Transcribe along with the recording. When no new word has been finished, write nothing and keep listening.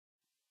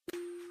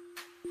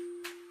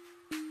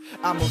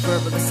I'm a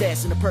verbal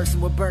assassin, a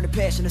person with burning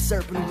passion, a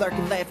serpent who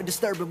lurking, laughing,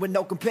 disturbing with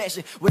no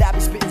compassion. What I be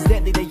spitting's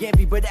deadly, they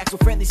envy, but act so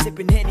friendly,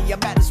 sipping Henny.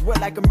 I'm at this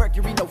world like a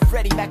Mercury, no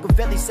Freddie.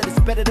 Machiavelli said it's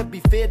better to be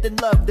feared than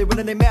loved. They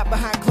running their mouth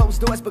behind closed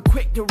doors, but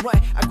quick to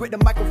run. I grip the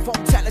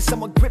microphone tight like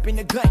someone gripping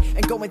a gun,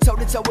 and going toe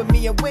to toe with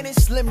me and winning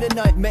slim to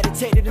none.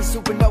 Meditated in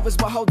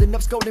supernovas while holding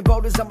up scolding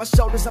boulders on my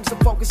shoulders. I'm so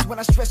focused when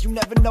I stress, you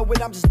never know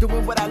it. I'm just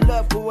doing what I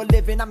love for a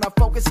living. I'm not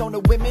focused on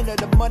the women or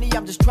the money,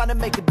 I'm just trying to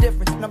make a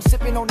difference. And I'm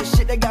sipping on the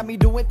shit that got me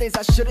doing things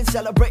I shouldn't,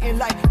 celebrating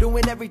life,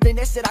 doing everything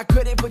they said I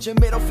couldn't. Put your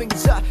middle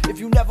fingers up if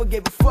you never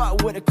gave a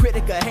fuck what a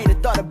critic or hater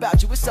thought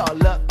about you. It's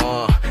all up.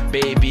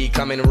 Baby,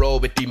 come and roll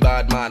with the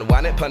bad man.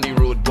 Want it punny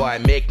rude boy,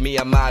 make me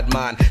a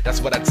madman. That's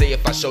what I'd say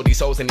if I show these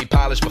hoes any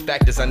polish. But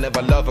fact is I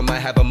never love them, I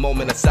have a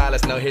moment of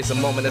silence. Now here's a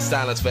moment of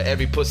silence for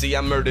every pussy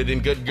I murdered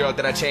and good girl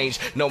that I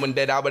changed, knowing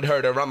that I would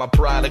hurt her. I'm a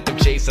product of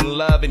chasing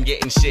love and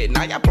getting shit.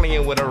 Now y'all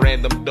playing with a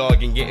random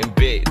dog and getting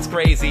bit. It's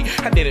crazy,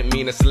 I didn't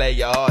mean to slay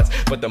your hearts,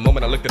 but the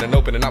moment I looked at an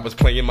open and I was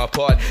playing my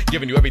part,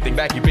 giving you everything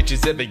back you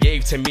bitches ever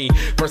gave to me.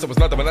 First I was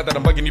nothing, but now that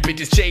I'm bugging you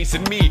bitches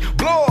chasing me.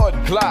 Blood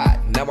clot,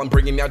 now I'm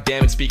bringing out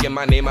damage, speaking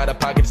my name out of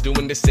pockets,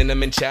 doing the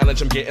cinnamon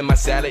challenge. I'm getting my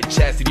salad,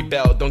 chastity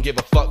belt, don't give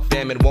a fuck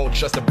fam, and won't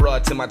trust a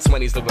broad till my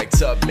 20s look like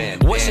Tubman.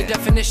 What's the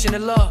definition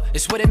of love?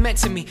 It's what it meant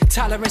to me.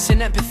 Tolerance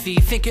and empathy,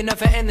 thinking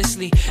of it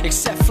endlessly.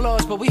 Accept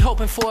flaws, but we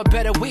hoping for a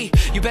better we.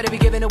 You better be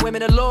giving the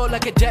women a law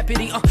like a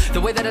deputy.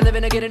 The way that I live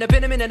in, I getting up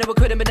in them, and I never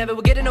couldn't, but never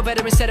would get it no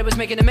better. Instead I was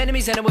making them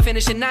enemies, and I would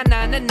finish it. Nah,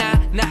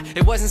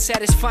 it wasn't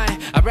satisfying.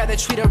 I'd rather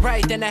treat her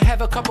right than to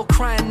have a couple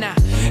crying now.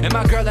 And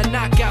my girl a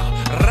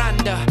knockout,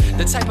 Randa,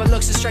 the type of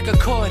looks to strike a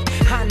chord.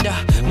 Honda,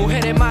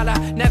 mujer mala,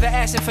 never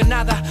asking for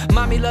nada.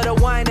 Mommy love to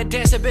wine and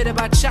dance a bit of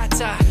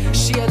bachata.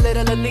 She a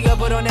little illegal,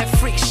 but on that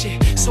freak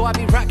shit. So I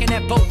be rocking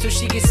that boat till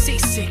she gets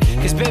seasick.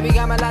 Cause baby,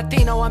 I'm a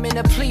Latino, I'm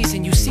into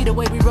pleasing. You see the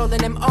way we rollin'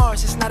 them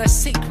R's, it's not a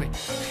secret.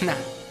 Nah.